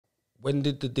when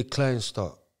did the decline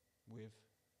start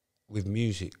with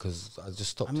music? Because I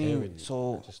just stopped hearing.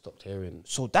 So I just stopped hearing.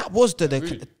 So that was the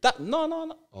Really? that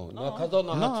no. Oh no, because I don't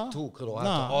know how to talk or how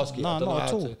to ask it. I don't know how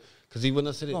to. Because even when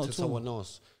I said it to someone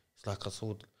else, it's like I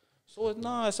saw. So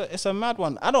no, it's a mad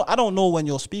one. I don't know when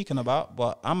you're speaking about,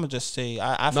 but I'm gonna just say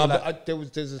I feel like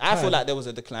I feel like there was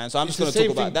a decline. So I'm just gonna talk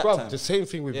about that time. The same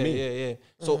thing with me. Yeah.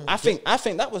 So I think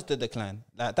that was the decline.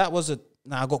 Like that was I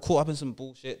got caught up in some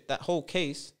bullshit. That whole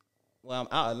case where I'm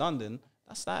out of London,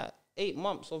 that's like 8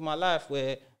 months of my life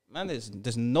where man,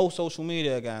 there's no social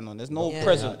media going on. There's no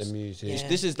presence. Like the music.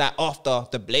 This is like after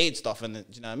the Blade stuff, and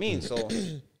you know what I mean. So.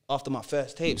 After my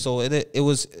first tape, so it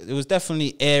was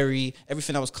definitely airy.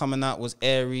 Everything that was coming out was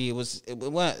airy. It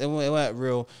weren't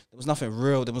real. There was nothing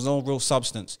real. There was no real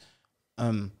substance.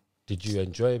 Did you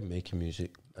enjoy making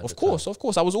music? Of course.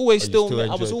 I was always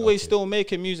still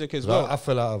making music as well. I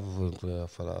feel like I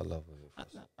love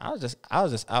it. I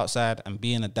was just outside and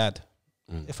being a dad.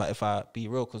 If I be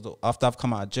real, because after I've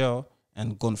come out of jail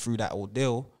and gone through that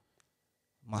ordeal,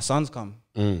 my son's come.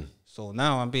 So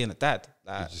now I'm being a dad.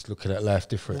 Like, you're just looking at life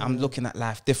different. I'm looking at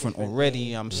life different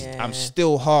already. I'm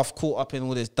still half caught up in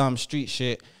all this dumb street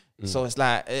shit. So it's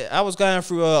like I was going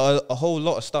through a whole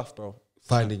lot of stuff, bro.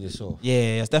 Finding yourself.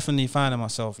 Yeah, it's definitely finding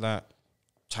myself. Like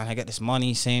trying to get this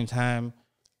money, same time.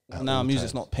 Now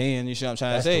music's not paying. You see what I'm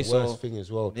trying to say? That's the worst thing as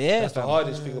well. Yeah, that's the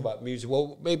hardest thing about music.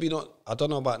 Well, maybe not. I don't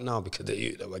know about now because the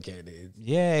youth that we're getting it.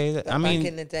 Yeah, I mean, back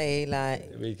in the day,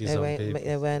 like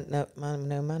there weren't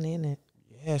no money in it.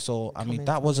 Yeah, so I mean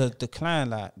that was a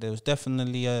decline. Like there was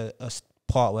definitely a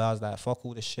part where I was like, "Fuck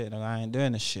all this shit," and I ain't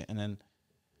doing this shit. And then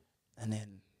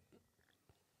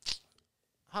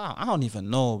I don't even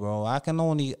know, bro.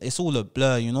 It's all a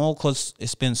blur, you know, because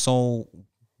it's been so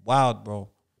wild, bro.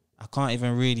 I can't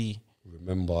even really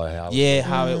remember how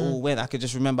it all went. I could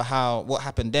just remember what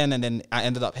happened then, and then I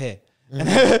ended up here. Do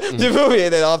you feel me?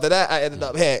 And then after that, I ended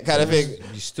up here, kind of thing.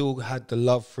 You still had the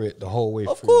love for it the whole way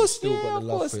through. Of course, you still got the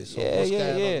love for it. So what's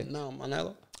going on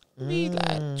now,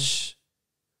 man?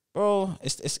 Bro,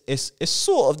 it's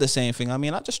sort of the same thing. I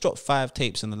mean, I just dropped 5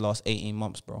 tapes in the last 18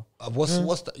 months, bro. What's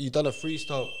that? You done a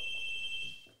freestyle?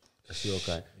 That's your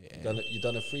guy. Yeah. You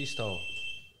done a freestyle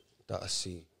that I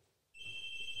see.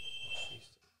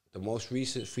 The most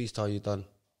recent freestyle you done.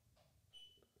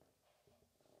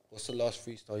 What's the last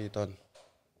freestyle you done?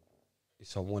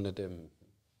 It's on one of them.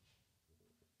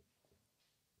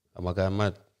 Am I going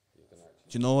mad?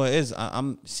 Do you know what it is?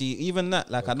 I'm see even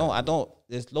that. Like okay. I don't.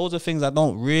 There's loads of things I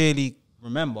don't really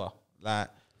remember. Like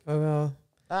I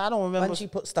don't remember. Once you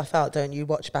put stuff out, don't you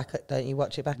watch it back? No,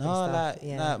 and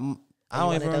stuff? I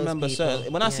don't even remember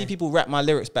certain. When I see people rap my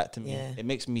lyrics back to me, it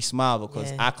makes me smile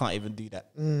because I can't even do that.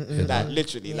 Like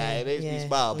literally, like it makes me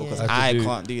smile because I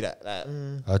can't do that. Like,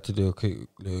 I had to do a quick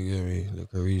look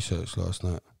at research last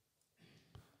night.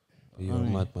 But you're a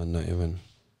madman, not even.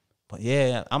 But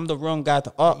yeah, I'm the wrong guy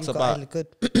to ask about.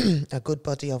 A good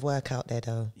body of work out there,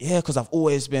 though. Yeah, because I've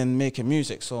always been making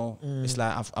music, so it's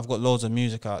like I've got loads of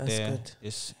music out there. Good.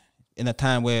 It's in a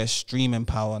time where streaming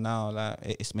power now, like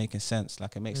it's making sense.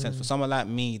 Like it makes sense for someone like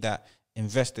me that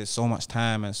invested so much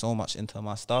time and so much into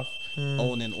my stuff,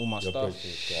 owning all my stuff.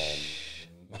 Yeah,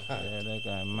 they're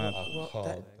going mad.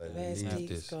 Where's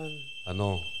Deek's gone? I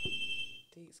know.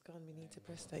 Deek's gone. We need to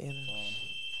press that, you know.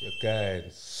 You're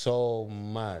going so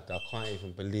mad. I can't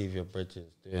even believe your bridges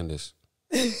doing this.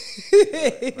 I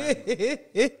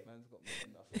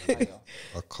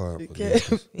can't believe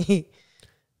this.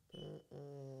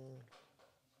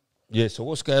 Yeah, so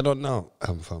what's going on now,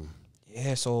 fam?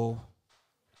 Yeah, so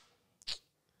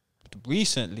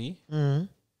recently done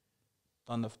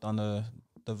the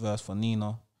verse for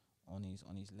Nina on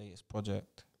his latest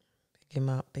project. Big him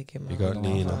up. You got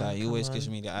Nina. He always gives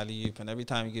me the alley-oop, and every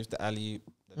time he gives the alley-oop,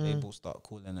 the label start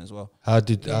calling as well. How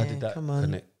did that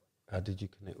connect? How did you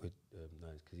connect with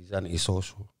Nines? Because he's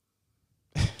anti-social.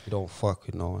 He don't fuck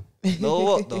with no one. No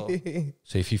what though?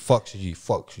 So if he fucks with you, he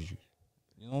fucks with you.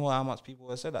 You know how much people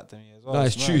have said that to me as well. No,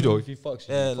 it's true though. If he fucks with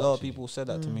you, a lot of people said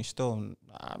that to me still.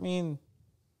 I mean,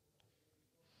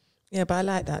 yeah, but I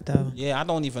like that though. Yeah, I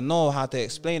don't even know how to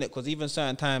explain it because even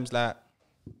certain times, like,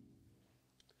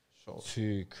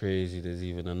 too crazy. There's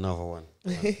even another one.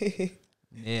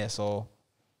 Yeah, so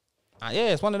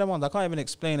it's one of them ones I can't even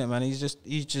explain it, man. He's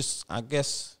just. I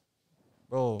guess,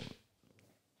 bro.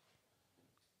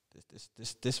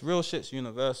 This real shit's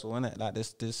universal, innit? Like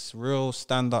this real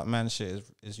stand up man shit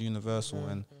is universal,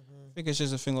 and I think it's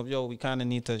just a thing of we kind of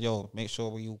need to make sure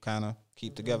we all kind of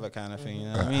keep together, kind of thing. You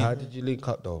know what I mean? How did you link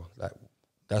up though? Like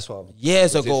That's what.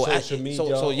 Years ago, social media,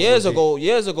 so years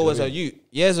ago as a youth,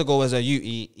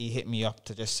 he hit me up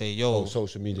to just say, "Yo,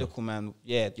 social media, look, man,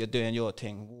 yeah, you're doing your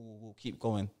thing. We'll keep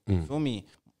going." You feel me?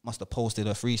 Must have posted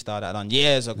a freestyle that I done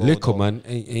years ago. Little man,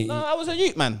 no, I was a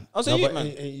youth man.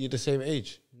 Ain't you the same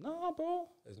age? Nah, bro.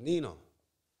 As Nina.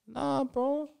 Nah,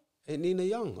 bro. Ain't Nina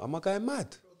young? Am I going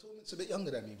mad? Torment's a bit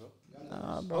younger than me, bro.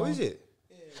 Nah, bro. Oh, is it?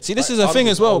 See, this is a thing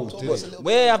as well.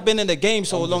 Where I've been in the game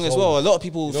so long as well, a lot of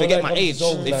people forget my age.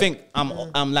 They think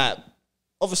I'm like,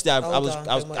 obviously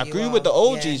I grew with the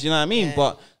OGs, you know what I mean?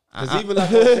 But because even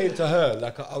like I was saying to her,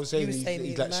 like I was saying,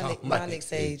 he's like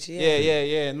Malik's age,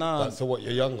 yeah, nah. So what?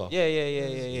 You're younger?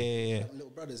 Yeah. Little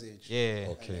brother's age. Yeah.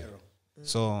 Okay.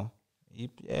 So,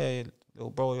 little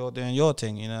bro, you're doing your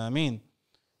thing, you know what I mean?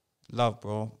 Love,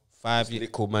 bro. 5 years.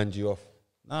 Little man you off.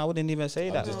 Nah, I wouldn't even say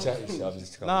that.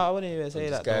 Nah, I wouldn't even say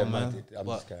that, though, man. I'm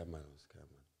just scared, man.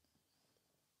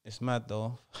 It's mad,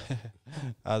 though.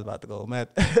 I was about to go mad.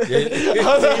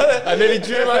 And then he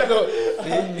drew my though.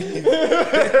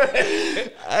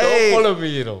 Don't follow me,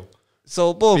 you know.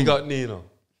 So, boom. We got Nino.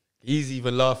 He's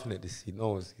even laughing at this. He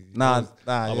knows. Nah,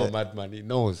 I'm a madman. He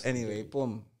knows. Anyway,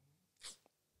 boom.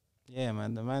 Yeah,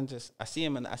 man. The man just. I see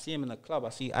him in the club. I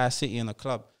see I City in the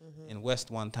club in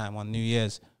West one time on New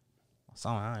Year's.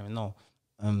 Something I don't even know.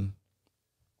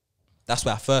 That's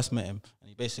where I first met him, and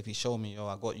he basically showed me, "Yo,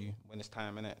 I got you when it's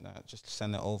time, innit? Just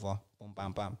send it over, boom,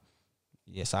 bam, bam."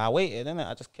 Yeah, so I waited, innit?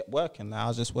 I just kept working. I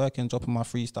was just working, dropping my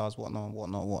freestyles,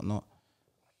 whatnot.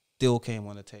 Deal came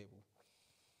on the table,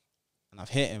 and I've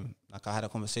hit him. Like I had a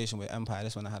conversation with Empire.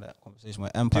 This when I had a conversation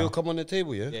with Empire. Deal come on the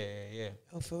table, yeah. Yeah.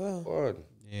 Oh, for real? Word.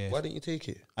 Yeah. Why didn't you take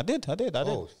it? I did. Oh,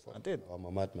 I did. I'm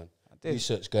a madman. I did.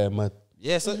 Research going mad.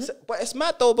 Yeah, so, but it's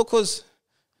mad though because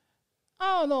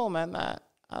I don't know, man. I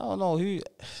don't know who.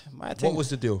 What was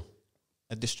the deal?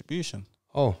 A distribution.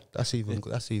 Oh, that's even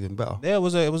better. Yeah, it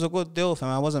was a good deal, fam.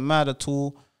 I wasn't mad at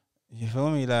all. You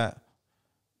feel me? Like,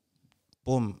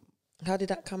 boom. How did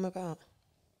that come about?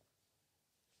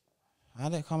 How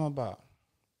did it come about?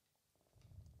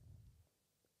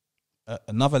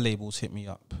 Another labels hit me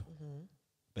up.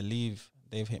 Believe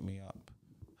they've hit me up.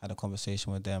 Had a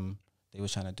conversation with them. They were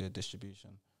trying to do a distribution.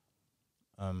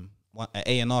 An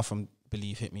A&R from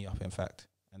Believe hit me up, in fact.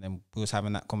 And then we was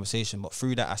having that conversation. But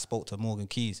through that, I spoke to Morgan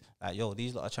Keys. Like, yo,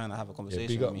 these lot are trying to have a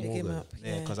conversation with me. Big him up,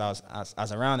 yeah, because I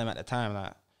was around him at the time.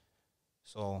 Like,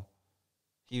 so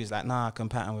he was like, nah, I can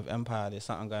pattern with Empire. There's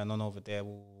something going on over there.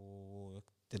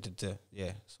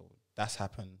 Yeah, so that's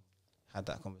happened. Had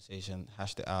that conversation,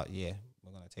 hashed it out. Yeah,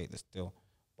 we're going to take this deal.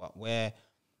 But where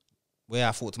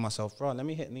I thought to myself, bro, let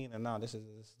me hit Nina now. This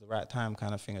is the right time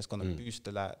kind of thing. It's going to boost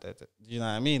the you know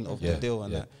what I mean, of the deal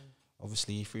and that.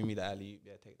 Obviously, he threw me the alley.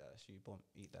 Yeah, take that. Shoe, boom,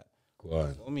 eat that. Go on.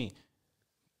 You know me.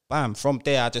 Bam. From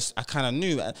there, I kind of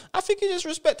knew. I think he just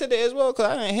respected it as well because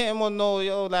I didn't hit him on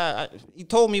he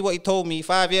told me what he told me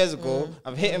 5 years ago.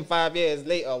 I've hit him 5 years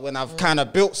later when I've kind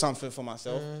of built something for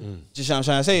myself. Just what I'm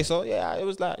trying to say. So, yeah, it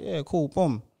was like, yeah, cool,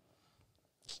 boom.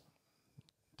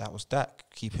 That was that,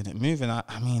 keeping it moving.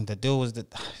 I mean, the deal was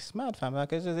it's mad, fam.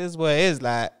 Like, it just is what it is.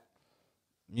 Like,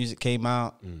 music came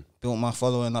out, built my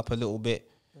following up a little bit,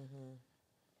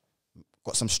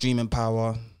 got some streaming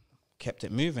power, kept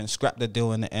it moving, scrapped the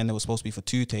deal in the end. It was supposed to be for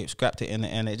 2 tapes, scrapped it in the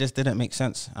end. It just didn't make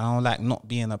sense. I don't like not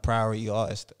being a priority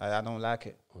artist. I don't like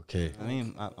it. Okay. I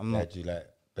mean, I'm not. You like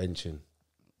benching?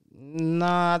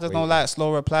 Nah, I just don't like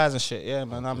slow replies and shit. Yeah,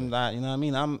 man. I'm like, you know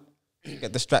what I mean?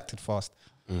 Get distracted fast.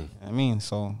 You know what I mean?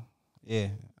 So, yeah,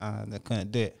 they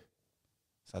couldn't do it.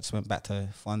 So I just went back to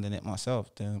funding it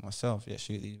myself, doing it myself. Yeah,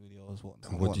 shoot these videos,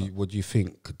 whatnot. What do you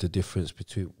think the difference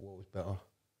between what was better?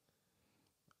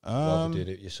 Rather did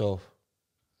it yourself?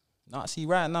 No, see,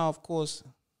 right now, of course,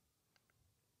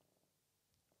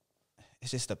 it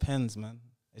just depends, man.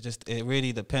 It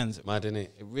really depends. Mad, innit?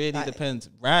 It really depends.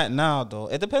 Right now, though,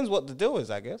 it depends what the deal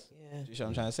is, I guess. Yeah. You know what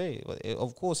I'm trying to say? But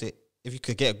of course, if you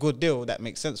could get a good deal that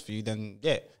makes sense for you, then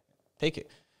yeah, take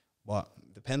it. But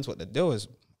it depends what the deal is.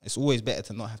 It's always better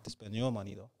to not have to spend your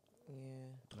money, though.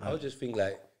 Yeah. I would just think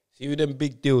like, see with them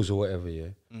big deals or whatever, yeah.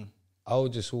 I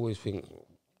would just always think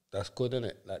that's good,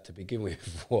 innit? Like to begin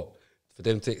with, what? For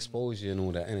them to expose you and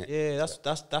all that, innit? Yeah,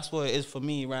 that's what it is for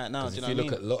me right now. Do you know if you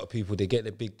what I look mean? at a lot of people, they get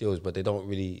the big deals, but they don't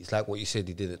really. It's like what you said.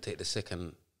 He didn't take the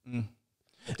second.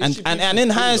 And in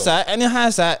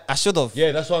hindsight, I should have.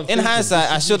 Yeah, that's what I'm in thinking.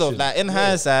 hindsight, I should have. Like in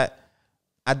hindsight,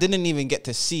 I didn't even get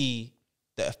to see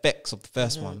the effects of the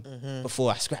first one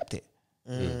before I scrapped it.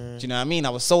 Do you know what I mean? I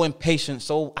was so impatient,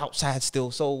 so outside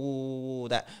still, so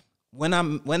that when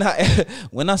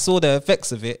I saw the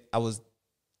effects of it, I was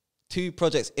 2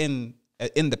 projects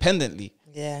independently.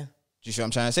 Yeah. Do you see what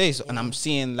I'm trying to say? So, and I'm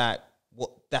seeing like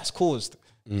what that's caused.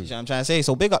 You know what I'm trying to say?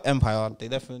 So big up Empire. They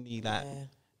definitely like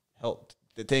helped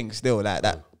the thing still like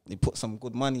that. They put some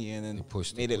good money in and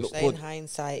made it look good. In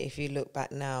hindsight, if you look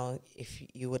back now, if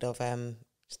you would have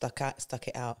stuck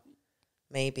it out,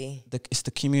 maybe. It's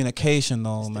the communication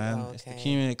though, man. It's the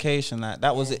communication. Like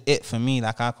that was it for me.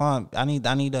 Like I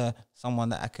need someone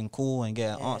that I can call and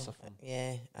get an answer from.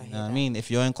 Yeah, I hear that. I mean, if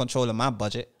you're in control of my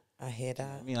budget, I hear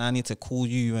that. I mean, I need to call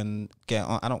you and get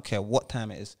on. I don't care what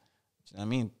time it is. Do you know what I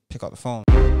mean? Pick up the phone.